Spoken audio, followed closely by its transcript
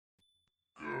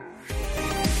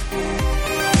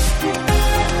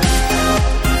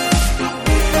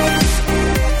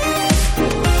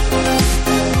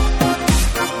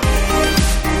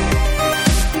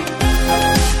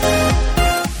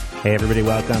Hey, everybody,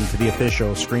 welcome to the official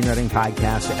Screenwriting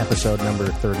Podcast, episode number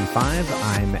 35.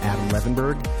 I'm Adam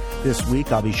Levenberg. This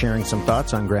week, I'll be sharing some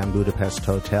thoughts on Grand Budapest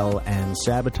Hotel and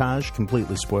Sabotage,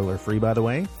 completely spoiler-free, by the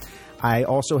way. I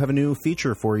also have a new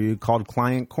feature for you called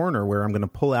Client Corner, where I'm going to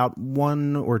pull out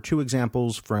one or two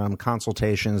examples from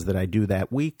consultations that I do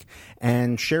that week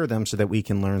and share them so that we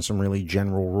can learn some really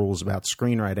general rules about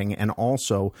screenwriting, and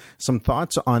also some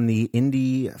thoughts on the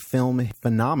indie film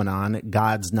phenomenon,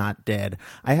 God's Not Dead.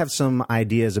 I have some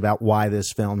ideas about why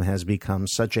this film has become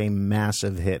such a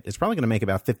massive hit. It's probably going to make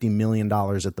about $50 million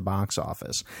at the box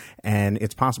office, and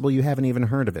it's possible you haven't even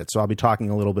heard of it, so I'll be talking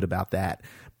a little bit about that.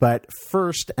 But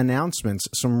first, announcements,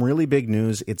 some really big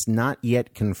news. It's not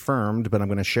yet confirmed, but I'm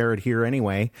going to share it here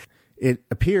anyway. It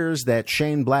appears that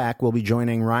Shane Black will be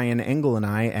joining Ryan Engel and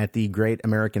I at the Great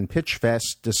American Pitch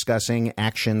Fest discussing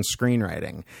action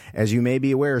screenwriting. As you may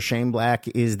be aware, Shane Black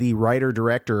is the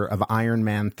writer-director of Iron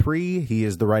Man 3. He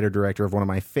is the writer-director of one of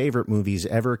my favorite movies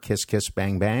ever, Kiss Kiss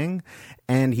Bang Bang.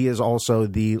 And he is also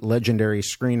the legendary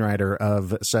screenwriter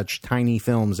of such tiny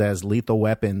films as Lethal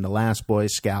Weapon, The Last Boy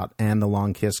Scout, and The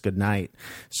Long Kiss Goodnight.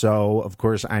 So, of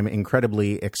course, I'm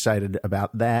incredibly excited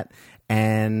about that.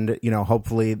 And,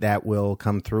 hopefully that will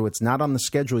come through. It's not on the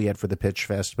schedule yet for the Pitch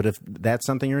Fest, but if that's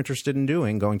something you're interested in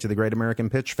doing, going to the Great American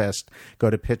Pitch Fest, go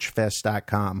to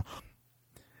pitchfest.com.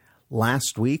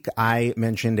 Last week, I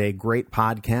mentioned a great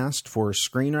podcast for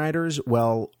screenwriters.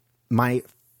 Well, my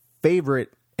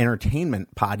favorite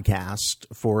entertainment podcast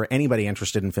for anybody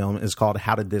interested in film is called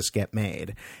How Did This Get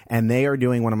Made? And they are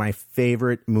doing one of my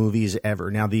favorite movies ever.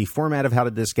 Now, the format of How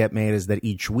Did This Get Made is that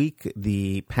each week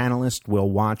the panelist will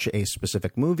watch a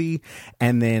specific movie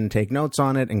and then take notes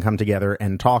on it and come together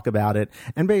and talk about it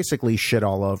and basically shit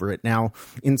all over it. Now,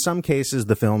 in some cases,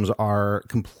 the films are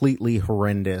completely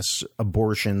horrendous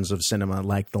abortions of cinema,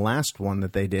 like the last one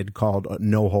that they did called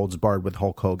No Holds Barred with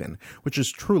Hulk Hogan, which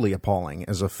is truly appalling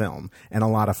as a film and a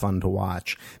lot of fun to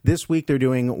watch. This week, they're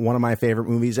doing one of my favorite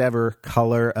movies ever,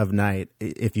 Color of Night.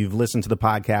 If you've listened to the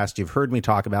podcast, you've heard me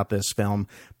talk about this film.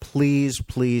 Please,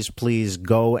 please, please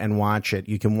go and watch it.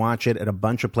 You can watch it at a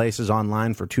bunch of places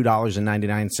online for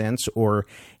 $2.99, or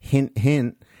hint,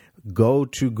 hint, go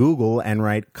to Google and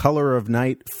write Color of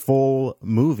Night full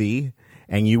movie,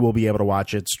 and you will be able to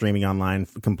watch it streaming online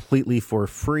completely for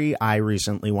free. I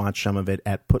recently watched some of it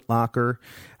at Putlocker,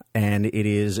 and it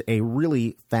is a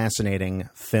really fascinating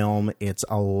film. It's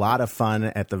a lot of fun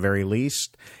at the very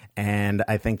least, and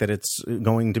I think that it's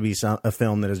going to be a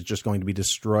film that is just going to be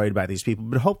destroyed by these people.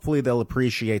 But hopefully they'll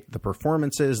appreciate the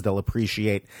performances. They'll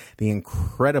appreciate the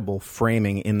incredible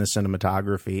framing in the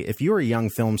cinematography. If you're a young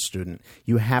film student,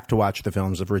 you have to watch the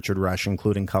films of Richard Rush,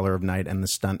 including Color of Night and The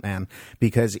Stuntman,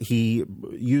 because he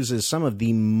uses some of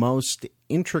the most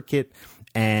intricate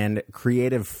and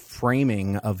creative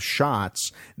framing of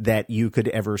shots that you could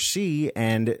ever see,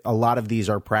 and a lot of these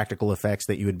are practical effects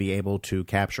that you would be able to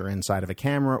capture inside of a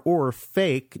camera or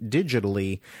fake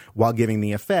digitally while giving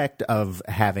the effect of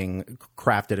having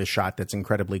crafted a shot that's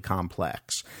incredibly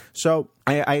complex. So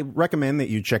I recommend that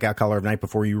you check out Color of Night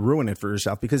before you ruin it for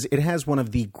yourself, because it has one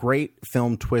of the great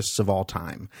film twists of all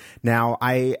time. Now,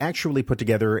 I actually put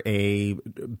together a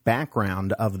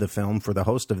background of the film for the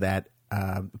host of that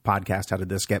podcast, How Did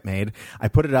This Get Made? I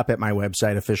put it up at my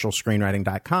website,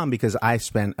 officialscreenwriting.com, because I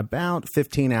spent about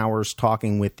 15 hours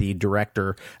talking with the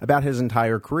director about his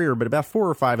entire career, but about 4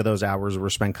 or 5 of those hours were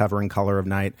spent covering Color of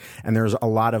Night, and there's a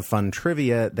lot of fun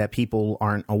trivia that people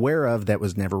aren't aware of that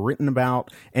was never written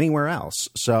about anywhere else.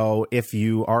 So if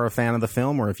you are a fan of the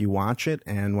film, or if you watch it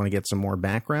and want to get some more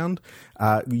background,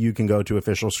 you can go to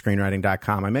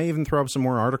officialscreenwriting.com. I may even throw up some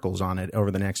more articles on it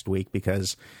over the next week,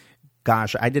 because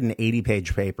gosh, I did an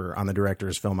 80-page paper on the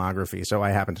director's filmography, so I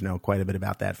happen to know quite a bit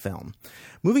about that film.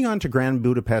 Moving on to Grand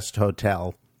Budapest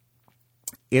Hotel,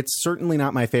 it's certainly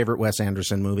not my favorite Wes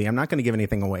Anderson movie. I'm not going to give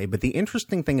anything away, but the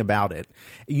interesting thing about it,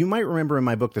 you might remember in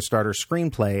my book, The Starter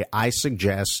Screenplay, I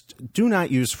suggest do not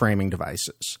use framing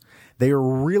devices. They are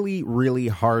really, really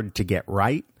hard to get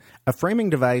right. A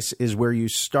framing device is where you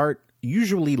start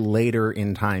usually later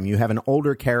in time. You have an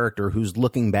older character who's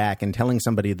looking back and telling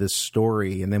somebody this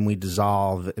story, and then we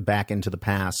dissolve back into the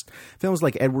past. Films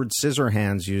like Edward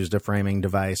Scissorhands used a framing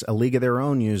device. A League of Their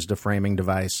Own used a framing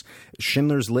device.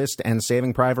 Schindler's List and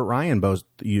Saving Private Ryan both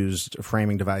used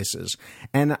framing devices.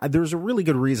 And there's a really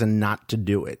good reason not to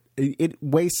do it. It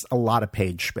wastes a lot of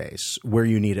page space where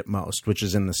you need it most, which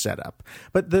is in the setup.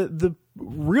 But the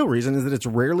real reason is that it's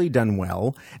rarely done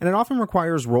well, and it often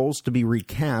requires roles to be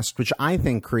recast, which I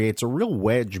think creates a real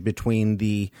wedge between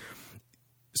the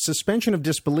suspension of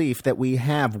disbelief that we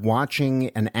have watching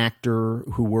an actor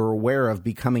who we're aware of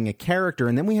becoming a character,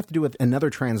 and then we have to do with another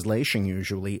translation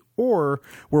usually, or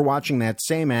we're watching that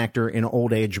same actor in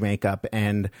old age makeup.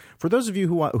 And for those of you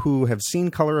who have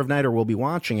seen Color of Night or will be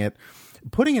watching it,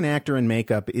 putting an actor in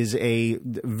makeup is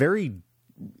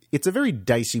it's a very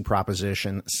dicey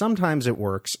proposition. Sometimes it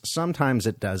works, sometimes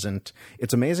it doesn't.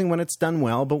 It's amazing when it's done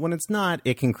well, but when it's not,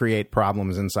 it can create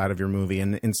problems inside of your movie.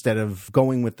 And instead of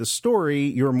going with the story,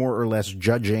 you're more or less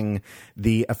judging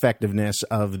the effectiveness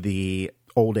of the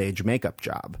old age makeup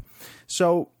job.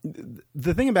 So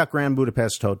the thing about Grand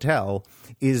Budapest Hotel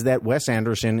is that Wes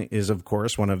Anderson is, of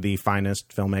course, one of the finest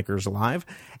filmmakers alive,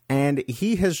 and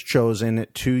he has chosen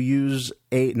to use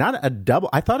not a double.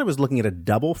 I thought I was looking at a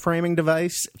double framing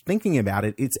device. Thinking about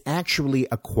it, it's actually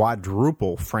a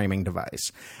quadruple framing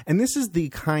device. And this is the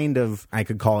kind of, I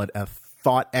could call it a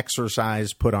thought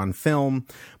exercise put on film,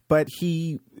 but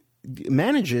he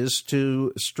manages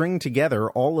to string together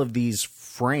all of these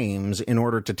frames in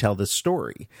order to tell this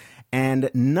story. And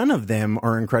none of them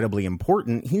are incredibly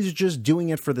important. He's just doing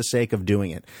it for the sake of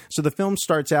doing it. So the film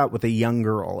starts out with a young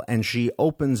girl, and she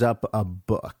opens up a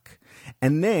book.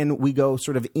 And then we go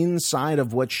sort of inside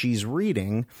of what she's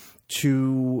reading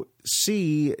to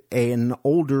see an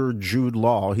older Jude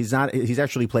Law. He's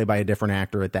actually played by a different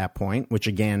actor at that point, which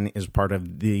again is part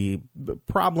of the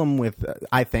problem with,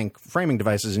 I think, framing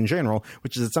devices in general,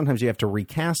 which is that sometimes you have to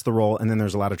recast the role and then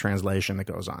there's a lot of translation that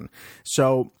goes on.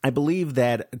 So I believe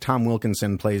that Tom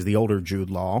Wilkinson plays the older Jude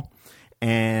Law,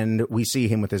 and we see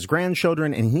him with his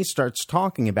grandchildren, and he starts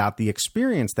talking about the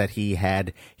experience that he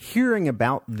had hearing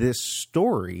about this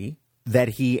story that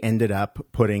he ended up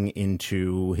putting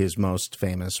into his most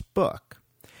famous book.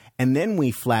 And then we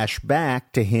flash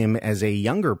back to him as a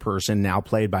younger person, now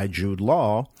played by Jude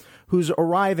Law, who's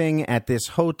arriving at this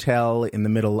hotel in the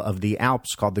middle of the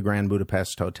Alps called the Grand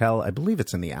Budapest Hotel. I believe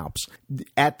it's in the Alps.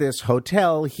 At this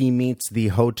hotel, he meets the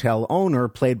hotel owner,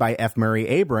 played by F. Murray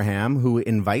Abraham, who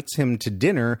invites him to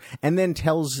dinner and then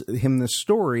tells him the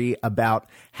story about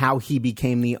how he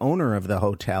became the owner of the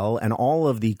hotel and all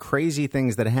of the crazy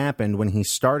things that happened when he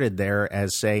started there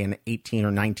as, say, an 18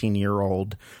 or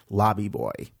 19-year-old lobby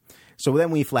boy. So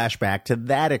then we flash back to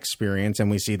that experience,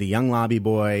 and we see the young lobby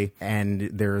boy,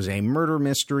 and there's a murder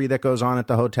mystery that goes on at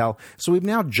the hotel. So we've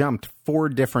now jumped 4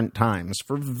 different times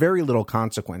for very little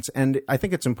consequence. And I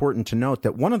think it's important to note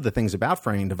that one of the things about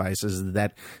framing devices is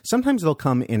that sometimes they'll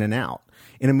come in and out.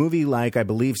 In a movie like, I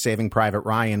believe, Saving Private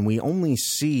Ryan, we only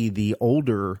see the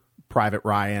older Private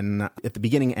Ryan at the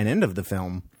beginning and end of the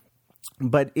film.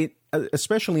 But it,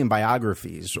 especially in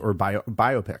biographies or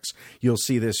biopics, you'll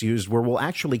see this used where we'll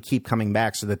actually keep coming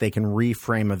back so that they can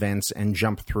reframe events and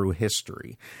jump through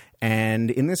history. And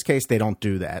in this case, they don't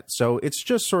do that. So it's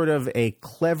just sort of a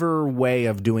clever way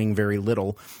of doing very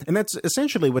little. And that's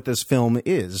essentially what this film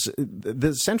is.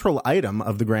 The central item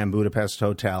of the Grand Budapest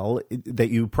Hotel that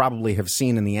you probably have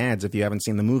seen in the ads if you haven't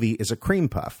seen the movie is a cream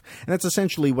puff. And that's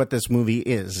essentially what this movie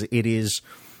is. It is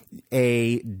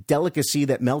a delicacy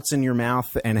that melts in your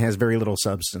mouth and has very little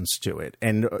substance to it.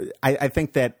 And I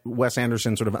think that Wes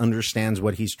Anderson sort of understands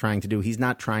what he's trying to do. He's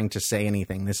not trying to say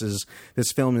anything.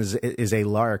 This film is a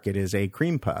lark. It is a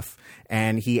cream puff.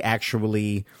 And he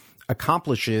actually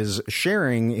accomplishes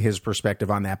sharing his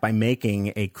perspective on that by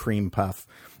making a cream puff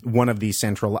one of the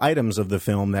central items of the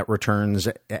film that returns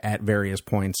at various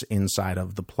points inside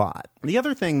of the plot. The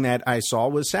other thing that I saw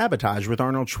was Sabotage with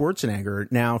Arnold Schwarzenegger.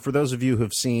 Now, for those of you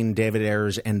who've seen David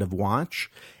Ayer's End of Watch,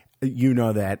 you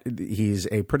know that he's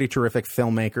a pretty terrific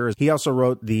filmmaker. He also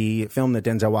wrote the film that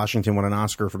Denzel Washington won an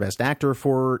Oscar for Best Actor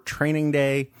for, Training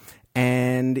Day.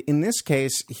 And in this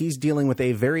case, he's dealing with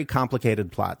a very complicated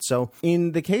plot. So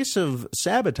in the case of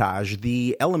Sabotage,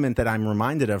 the element that I'm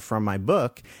reminded of from my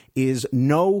book is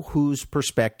know whose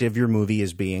perspective your movie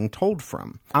is being told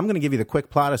from. I'm going to give you the quick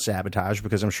plot of Sabotage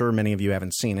because I'm sure many of you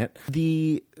haven't seen it.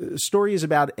 The story is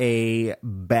about a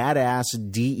badass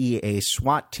DEA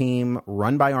SWAT team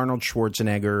run by Arnold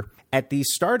Schwarzenegger. At the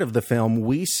start of the film,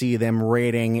 we see them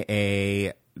raiding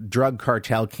a drug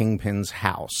cartel kingpin's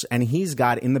house, and he's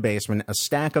got in the basement a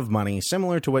stack of money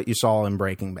similar to what you saw in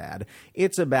Breaking Bad.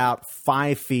 It's about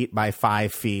 5 feet by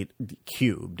 5 feet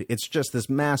cubed. It's just this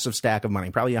massive stack of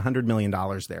money, probably $100 million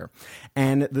there.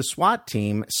 And the SWAT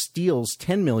team steals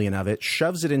 $10 million of it,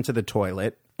 shoves it into the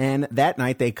toilet, and that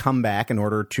night they come back in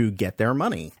order to get their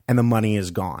money, and the money is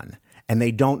gone. And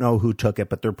they don't know who took it,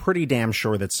 but they're pretty damn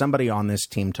sure that somebody on this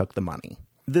team took the money.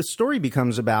 The story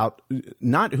becomes about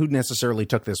not who necessarily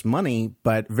took this money,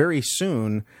 but very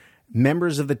soon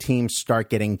members of the team start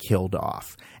getting killed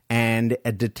off. And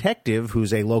a detective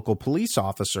who's a local police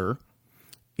officer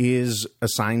is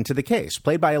assigned to the case,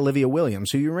 played by Olivia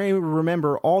Williams, who you may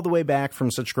remember all the way back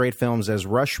from such great films as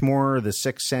Rushmore, The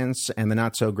Sixth Sense, and the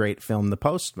not-so-great film The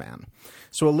Postman.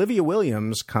 So Olivia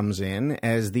Williams comes in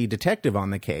as the detective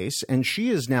on the case, and she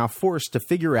is now forced to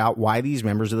figure out why these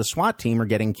members of the SWAT team are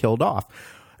getting killed off.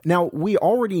 Now, we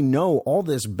already know all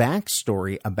this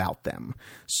backstory about them,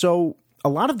 so a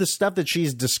lot of the stuff that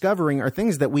she's discovering are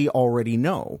things that we already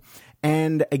know.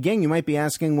 And again, you might be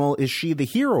asking, well, is she the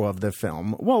hero of the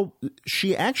film? Well,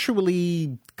 she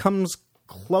actually comes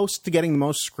close to getting the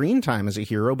most screen time as a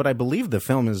hero, but I believe the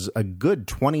film is a good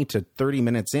 20 to 30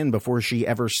 minutes in before she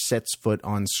ever sets foot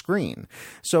on screen.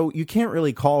 So you can't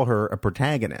really call her a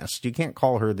protagonist. You can't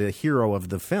call her the hero of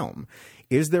the film.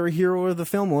 Is there a hero of the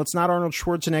film? Well, it's not Arnold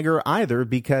Schwarzenegger either,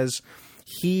 because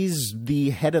he's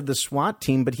the head of the SWAT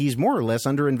team, but he's more or less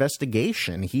under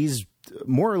investigation. He's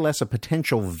more or less a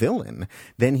potential villain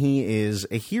than he is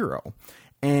a hero.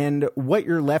 And what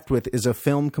you're left with is a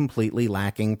film completely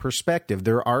lacking perspective.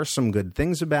 There are some good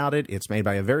things about it. It's made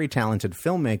by a very talented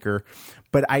filmmaker,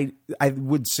 but I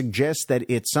would suggest that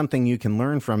it's something you can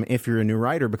learn from if you're a new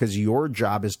writer, because your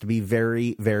job is to be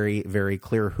very, very, very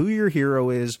clear who your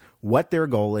hero is, what their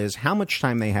goal is, how much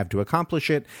time they have to accomplish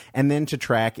it, and then to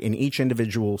track in each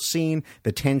individual scene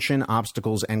the tension,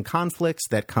 obstacles, and conflicts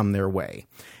that come their way.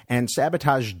 And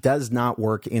Sabotage does not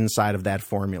work inside of that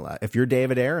formula. If you're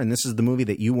David Ayer and this is the movie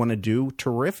that you want to do,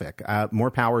 terrific.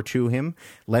 More power to him.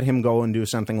 Let him go and do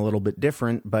something a little bit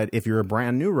different. But if you're a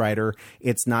brand new writer,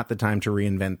 it's not the time to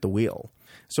reinvent the wheel.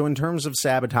 So in terms of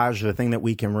Sabotage, the thing that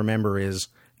we can remember is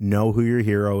know who your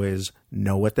hero is,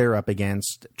 know what they're up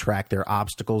against, track their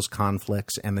obstacles,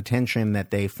 conflicts, and the tension that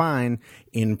they find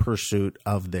in pursuit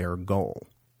of their goal.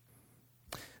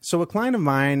 So a client of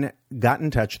mine got in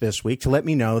touch this week to let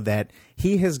me know that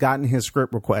he has gotten his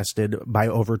script requested by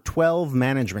over 12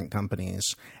 management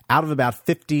companies out of about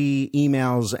 50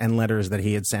 emails and letters that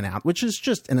he had sent out, which is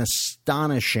just an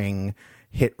astonishing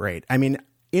hit rate. I mean,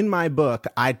 in my book,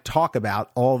 I talk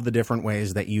about all of the different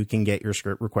ways that you can get your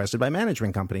script requested by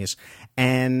management companies,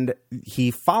 and he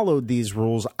followed these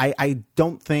rules. I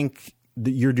don't think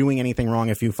you're doing anything wrong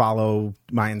if you follow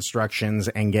my instructions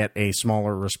and get a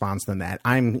smaller response than that.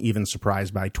 I'm even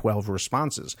surprised by 12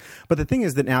 responses. But the thing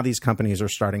is that now these companies are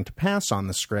starting to pass on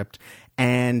the script,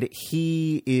 and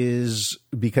he is,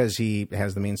 because he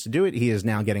has the means to do it, he is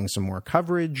now getting some more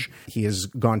coverage. He has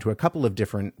gone to a couple of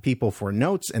different people for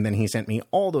notes, and then he sent me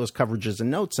all those coverages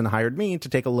and notes and hired me to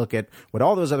take a look at what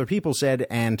all those other people said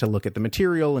and to look at the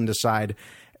material and decide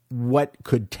what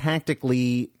could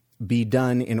tactically be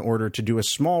done in order to do a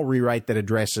small rewrite that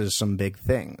addresses some big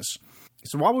things.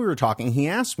 So while we were talking, he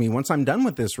asked me, once I'm done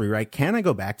with this rewrite, can I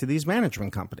go back to these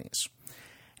management companies?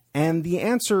 And the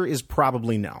answer is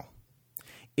probably no.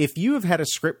 If you have had a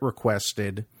script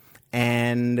requested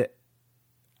and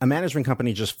a management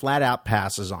company just flat out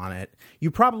passes on it,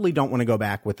 you probably don't want to go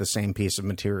back with the same piece of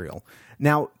material.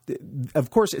 Now,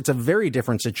 of course, it's a very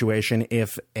different situation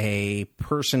if a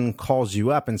person calls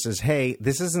you up and says, hey,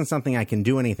 this isn't something I can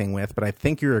do anything with, but I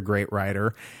think you're a great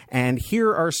writer, and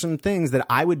here are some things that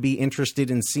I would be interested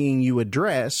in seeing you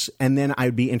address, and then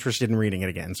I'd be interested in reading it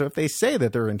again. So if they say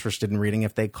that they're interested in reading,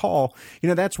 if they call,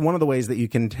 that's one of the ways that you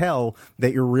can tell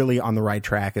that you're really on the right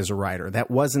track as a writer. That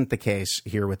wasn't the case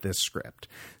here with this script.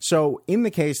 So in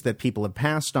the case that people have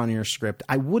passed on your script,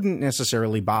 I wouldn't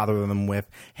necessarily bother them with,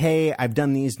 hey, I've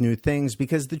done these new things,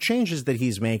 because the changes that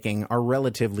he's making are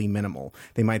relatively minimal.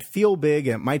 They might feel big,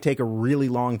 and it might take a really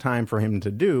long time for him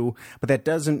to do, but that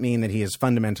doesn't mean that he is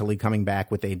fundamentally coming back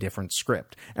with a different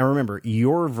script. And remember,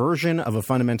 your version of a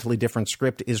fundamentally different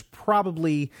script is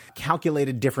probably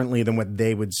calculated differently than what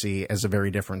they would see as a very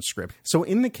different script. So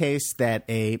in the case that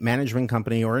a management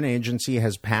company or an agency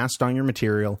has passed on your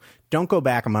material, don't go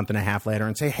back a month and a half later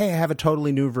and say, hey, I have a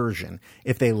totally new version.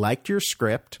 If they liked your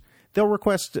script, they'll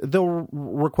request it.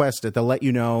 They'll let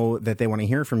you know that they want to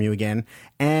hear from you again.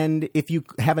 And if you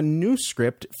have a new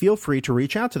script, feel free to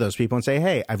reach out to those people and say,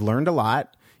 hey, I've learned a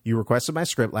lot. You requested my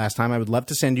script last time. I would love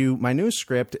to send you my new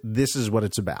script. This is what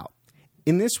it's about.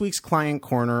 In this week's Client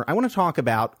Corner, I want to talk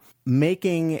about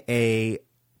making a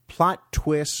plot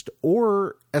twist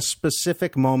or a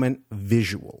specific moment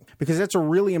visual, because that's a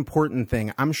really important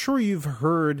thing. I'm sure you've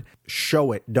heard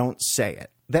show it, don't say it.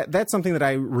 That's something that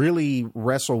I really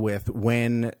wrestle with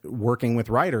when working with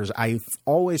writers. I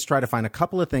always try to find a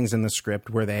couple of things in the script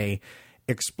where they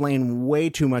explain way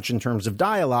too much in terms of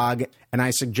dialogue, and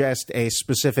I suggest a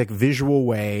specific visual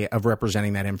way of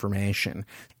representing that information.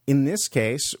 In this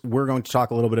case, we're going to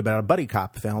talk a little bit about a buddy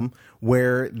cop film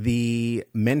where the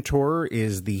mentor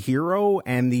is the hero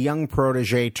and the young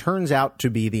protege turns out to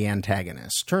be the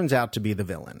antagonist, turns out to be the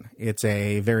villain. It's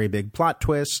a very big plot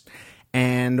twist,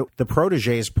 and the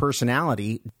protege's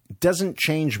personality doesn't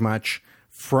change much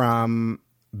from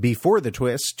before the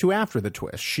twist to after the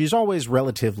twist. She's always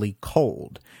relatively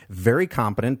cold, very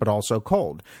competent, but also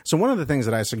cold. So one of the things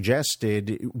that I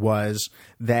suggested was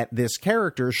that this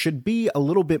character should be a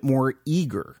little bit more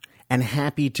eager and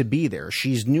happy to be there.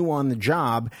 She's new on the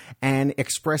job and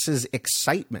expresses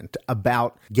excitement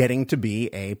about getting to be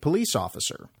a police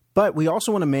officer. But we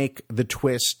also want to make the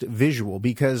twist visual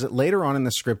because later on in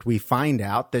the script, we find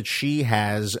out that she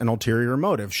has an ulterior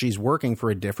motive. She's working for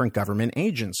a different government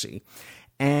agency.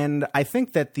 And I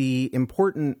think that the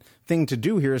important thing to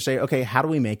do here is say, okay, how do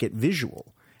we make it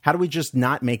visual? How do we just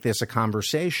not make this a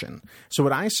conversation? So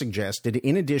what I suggested,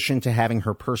 in addition to having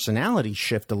her personality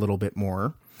shift a little bit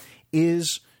more,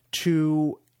 is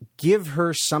to give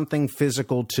her something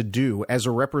physical to do as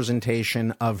a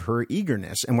representation of her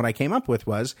eagerness. And what I came up with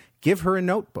was give her a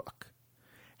notebook.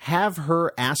 Have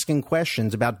her asking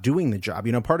questions about doing the job.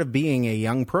 You know, part of being a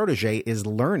young protege is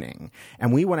learning.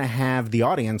 And we want to have the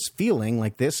audience feeling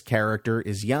like this character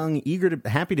is young,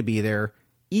 happy to be there,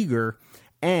 eager,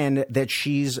 and that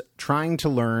she's trying to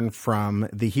learn from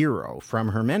the hero, from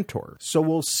her mentor. So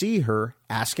we'll see her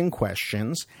asking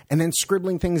questions and then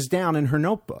scribbling things down in her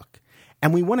notebook.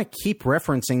 And we want to keep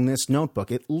referencing this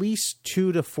notebook at least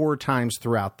 2 to 4 times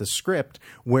throughout the script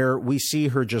where we see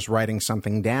her just writing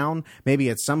something down. Maybe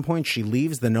at some point she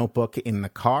leaves the notebook in the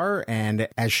car, and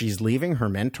as she's leaving, her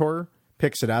mentor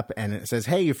picks it up and it says,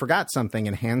 hey, you forgot something,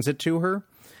 and hands it to her.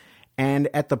 And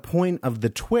at the point of the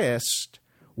twist,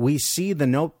 we see the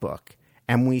notebook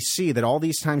and we see that all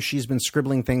these times she's been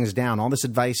scribbling things down, all this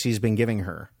advice he's been giving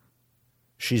her,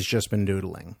 she's just been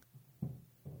doodling.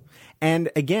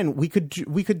 And again, we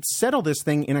could settle this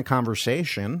thing in a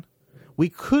conversation. We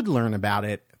could learn about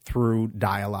it through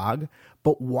dialogue,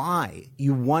 but why?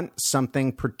 You want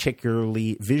something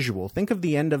particularly visual. Think of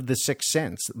the end of The Sixth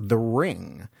Sense, The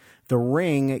Ring. The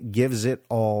Ring gives it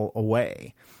all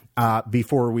away.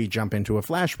 Before we jump into a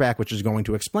flashback, which is going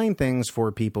to explain things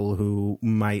for people who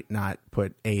might not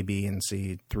put A, B, and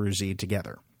C through Z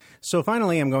together. So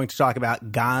finally, I'm going to talk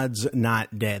about God's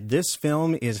Not Dead. This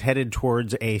film is headed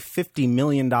towards a $50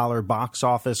 million box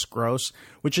office gross,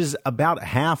 which is about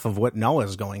half of what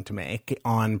Noah's going to make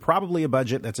on probably a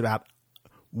budget that's about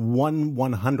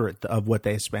 1/100th of what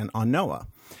they spent on Noah.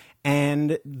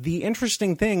 And the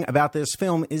interesting thing about this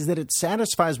film is that it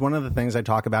satisfies one of the things I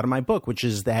talk about in my book, which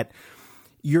is that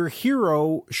your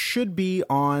hero should be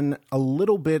on a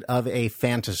little bit of a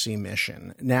fantasy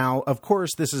mission. Now, of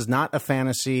course, this is not a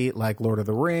fantasy like Lord of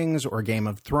the Rings or Game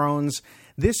of Thrones.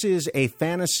 This is a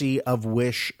fantasy of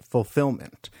wish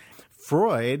fulfillment.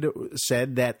 Freud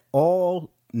said that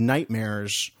all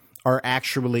nightmares are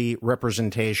actually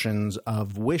representations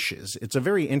of wishes. It's a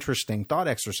very interesting thought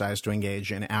exercise to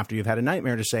engage in after you've had a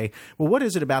nightmare to say, well, what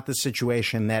is it about this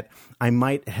situation that I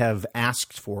might have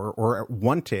asked for or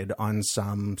wanted on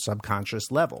some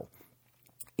subconscious level?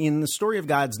 In the story of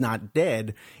God's Not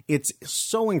Dead, it's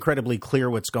so incredibly clear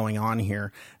what's going on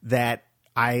here that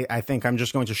I think I'm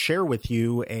just going to share with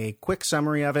you a quick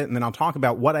summary of it, and then I'll talk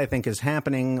about what I think is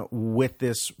happening with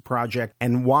this project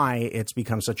and why it's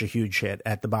become such a huge hit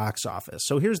at the box office.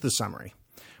 So here's the summary.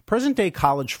 Present-day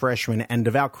college freshman and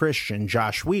devout Christian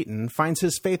Josh Wheaton finds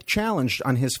his faith challenged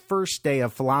on his first day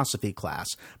of philosophy class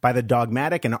by the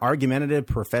dogmatic and argumentative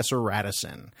Professor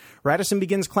Radisson. Radisson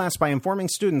begins class by informing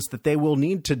students that they will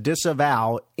need to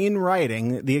disavow, in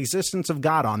writing, the existence of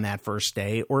God on that first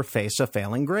day or face a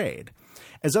failing grade.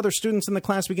 As other students in the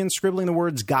class begin scribbling the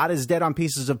words "God is dead" on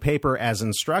pieces of paper as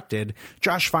instructed,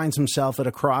 Josh finds himself at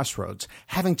a crossroads,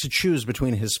 having to choose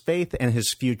between his faith and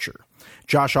his future.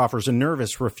 Josh offers a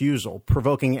nervous refusal,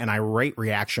 provoking an irate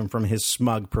reaction from his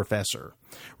smug professor.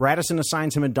 Radisson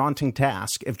assigns him a daunting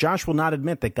task. If Josh will not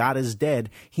admit that God is dead,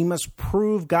 he must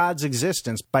prove God's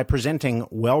existence by presenting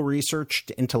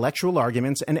well-researched intellectual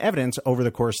arguments and evidence over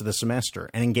the course of the semester,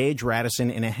 and engage Radisson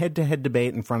in a head-to-head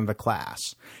debate in front of the class.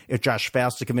 If Josh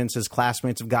fails to convince his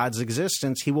classmates of God's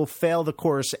existence, he will fail the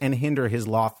course and hinder his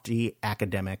lofty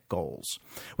academic goals.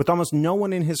 With almost no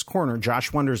one in his corner,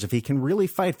 Josh wonders if he can really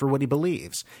fight for what he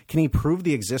believes. Can he prove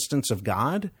the existence of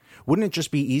God? Wouldn't it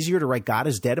just be easier to write God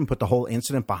is dead and put the whole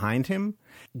incident behind him?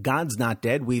 God's Not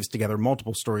Dead weaves together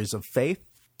multiple stories of faith,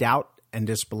 doubt, and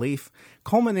disbelief.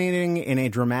 Culminating in a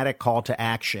dramatic call to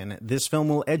action, this film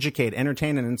will educate,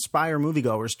 entertain, and inspire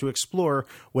moviegoers to explore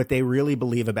what they really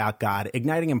believe about God,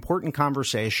 igniting important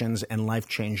conversations and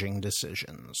life-changing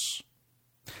decisions.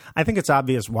 I think it's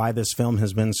obvious why this film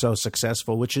has been so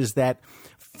successful, which is that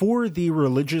for the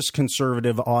religious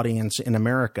conservative audience in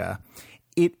America,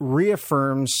 it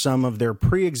reaffirms some of their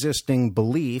pre-existing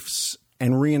beliefs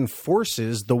and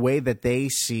reinforces the way that they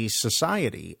see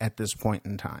society at this point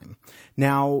in time.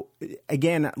 Now,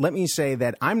 again, let me say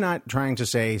that I'm not trying to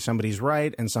say somebody's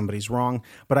right and somebody's wrong,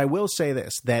 but I will say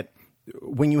this, that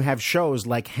when you have shows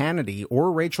like Hannity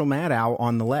or Rachel Maddow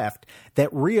on the left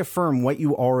that reaffirm what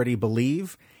you already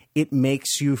believe, it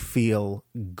makes you feel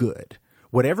good.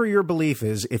 Whatever your belief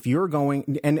is, if you're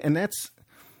going, and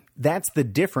that's the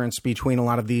difference between a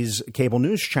lot of these cable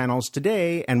news channels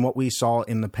today and what we saw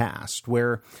in the past,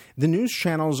 where the news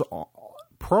channels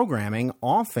programming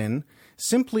often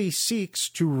simply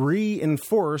seeks to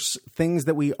reinforce things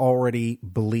that we already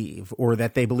believe or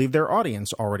that they believe their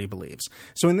audience already believes.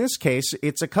 So in this case,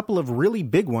 it's a couple of really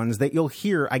big ones that you'll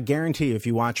hear. I guarantee you, if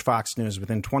you watch Fox News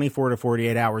within 24 to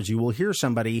 48 hours, you will hear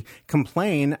somebody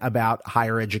complain about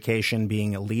higher education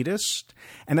being elitist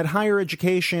and that higher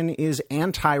education is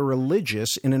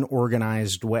anti-religious in an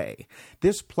organized way.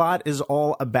 This plot is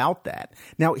all about that.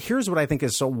 Now, here's what I think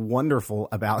is so wonderful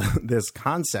about this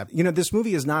concept. You know, this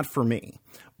movie is not for me.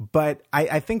 But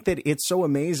I think that it's so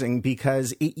amazing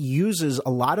because it uses a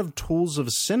lot of tools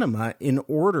of cinema in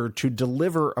order to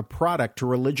deliver a product to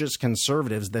religious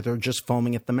conservatives that they're just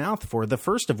foaming at the mouth for. The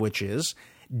first of which is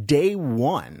day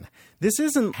one. This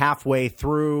isn't halfway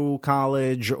through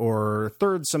college or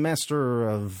third semester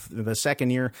of the second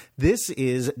year. This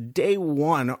is day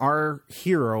one. Our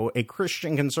hero, a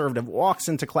Christian conservative, walks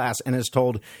into class and is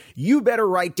told, you better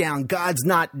write down God's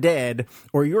not dead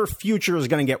or your future is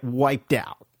going to get wiped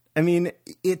out. I mean,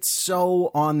 it's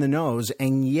so on the nose.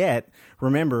 And yet,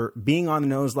 remember, being on the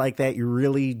nose like that,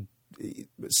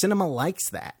 cinema likes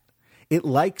that. It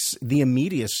likes the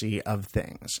immediacy of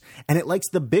things, and it likes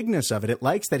the bigness of it. It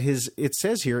likes that it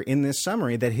says here in this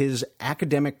summary that his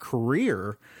academic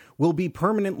career will be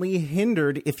permanently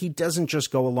hindered if he doesn't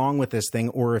just go along with this thing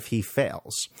or if he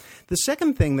fails. The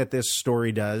second thing that this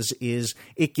story does is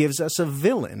it gives us a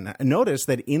villain. Notice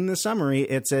that in the summary,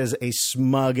 it says a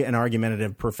smug and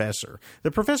argumentative professor.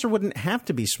 The professor wouldn't have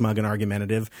to be smug and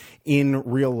argumentative in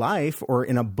real life or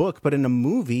in a book, but in a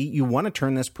movie, you want to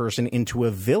turn this person into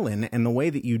a villain, and the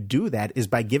way that you do that is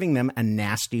by giving them a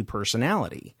nasty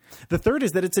personality. The third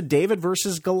is that it's a David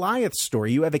versus Goliath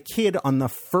story. You have a kid on the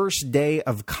first day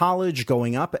of college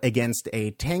going up against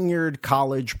a tenured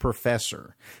college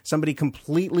professor, somebody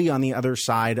completely on the other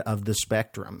side of the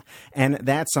spectrum. And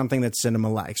that's something that cinema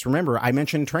likes. Remember, I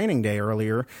mentioned Training Day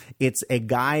earlier. It's a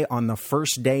guy on the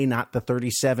first day, not the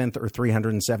 37th or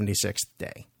 376th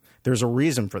day. There's a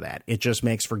reason for that. It just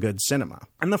makes for good cinema.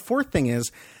 And the fourth thing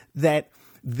is that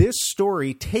this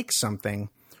story takes something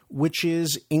which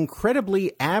is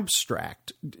incredibly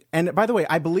abstract. And by the way,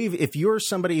 I believe if you're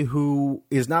somebody who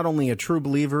is not only a true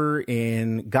believer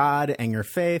in God and your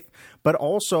faith, but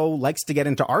also likes to get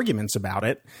into arguments about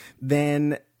it,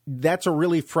 then that's a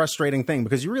really frustrating thing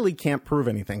because you really can't prove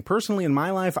anything. Personally, in my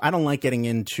life, I don't like getting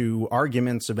into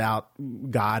arguments about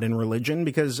God and religion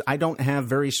because I don't have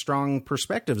very strong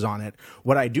perspectives on it.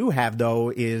 What I do have,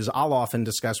 though, is I'll often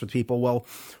discuss with people, well,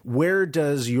 where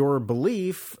does your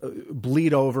belief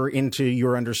bleed over into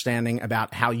your understanding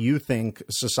about how you think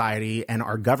society and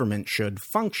our government should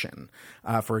function?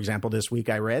 For example, this week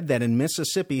I read that in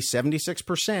Mississippi,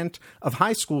 76% of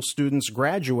high school students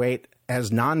graduate as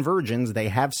non-virgins. They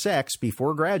have sex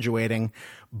before graduating,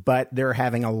 but they're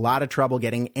having a lot of trouble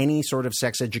getting any sort of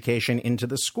sex education into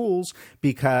the schools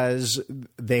because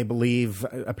they believe,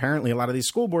 apparently a lot of these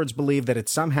school boards believe that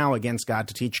it's somehow against God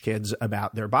to teach kids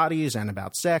about their bodies and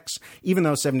about sex, even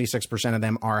though 76% of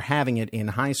them are having it in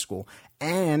high school.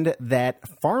 And that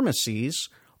pharmacies,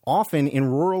 often in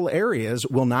rural areas,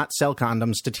 will not sell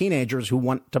condoms to teenagers who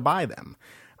want to buy them.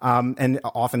 And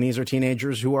often these are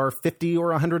teenagers who are 50 or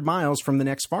 100 miles from the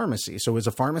next pharmacy. So is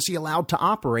a pharmacy allowed to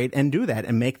operate and do that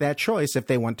and make that choice if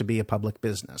they want to be a public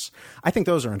business? I think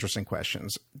those are interesting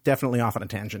questions. Definitely off on a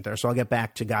tangent there. So I'll get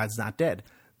back to God's Not Dead.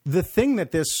 The thing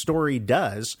that this story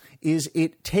does is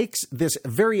it takes this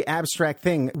very abstract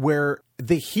thing where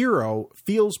the hero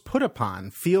feels put upon,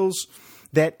 feels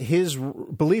that his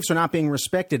beliefs are not being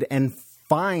respected, and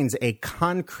finds a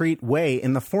concrete way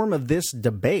in the form of this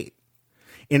debate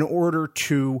in order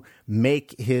to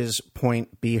make his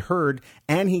point be heard.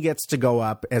 And he gets to go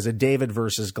up as a David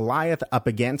versus Goliath up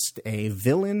against a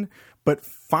villain. But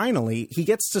finally, he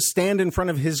gets to stand in front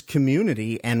of his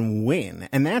community and win.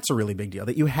 And that's a really big deal,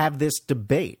 that you have this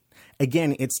debate.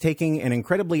 Again, it's taking an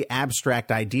incredibly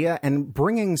abstract idea and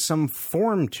bringing some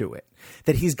form to it,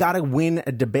 that he's got to win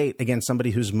a debate against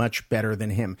somebody who's much better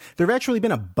than him. There have actually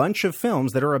been a bunch of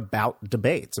films that are about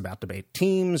debates, about debate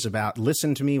teams, about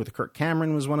Listen to Me with Kirk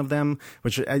Cameron was one of them,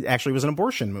 which actually was an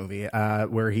abortion movie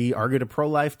where he argued a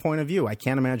pro-life point of view. I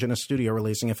can't imagine a studio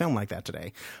releasing a film like that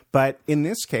today. But in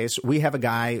this case, we have a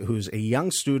guy who's a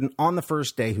young student on the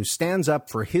first day who stands up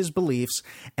for his beliefs,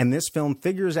 and this film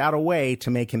figures out a way to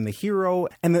make him the hero.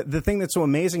 And the thing that's so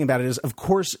amazing about it is, of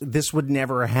course, this would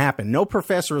never happen. No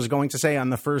professor is going to say on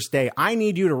the first day, I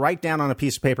need you to write down on a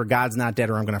piece of paper, God's not dead,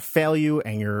 or I'm going to fail you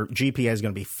and your GPA is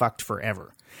going to be fucked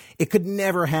forever. It could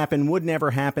never happen, would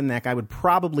never happen. That guy would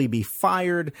probably be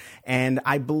fired. And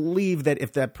I believe that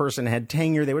if that person had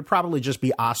tenure, they would probably just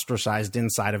be ostracized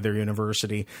inside of their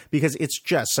university, because it's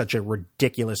just such a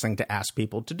ridiculous thing to ask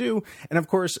people to do. And of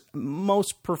course,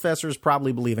 most professors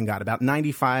probably believe in God. About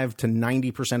 95 to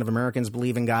 90% of Americans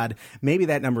believe in God. Maybe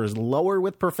that number is lower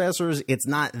with professors. It's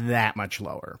not that much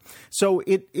lower. So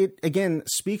it again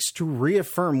speaks to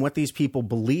reaffirm what these people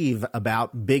believe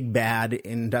about big bad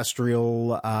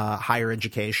industrial higher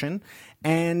education,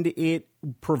 and it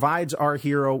provides our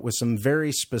hero with some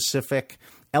very specific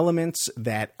elements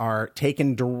that are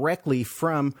taken directly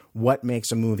from what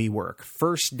makes a movie work.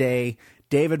 First day,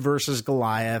 David versus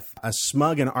Goliath, a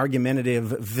smug and argumentative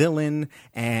villain,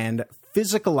 and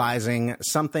physicalizing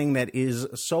something that is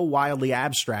so wildly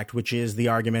abstract, which is the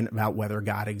argument about whether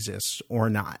God exists or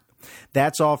not.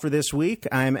 That's all for this week.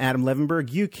 I'm Adam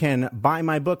Levenberg. You can buy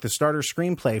my book, The Starter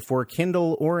Screenplay, for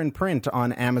Kindle or in print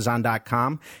on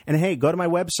Amazon.com. And hey, go to my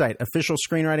website,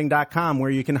 officialscreenwriting.com, where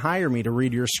you can hire me to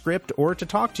read your script or to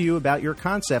talk to you about your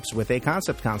concepts with a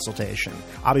concept consultation.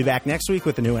 I'll be back next week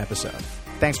with a new episode.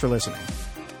 Thanks for listening.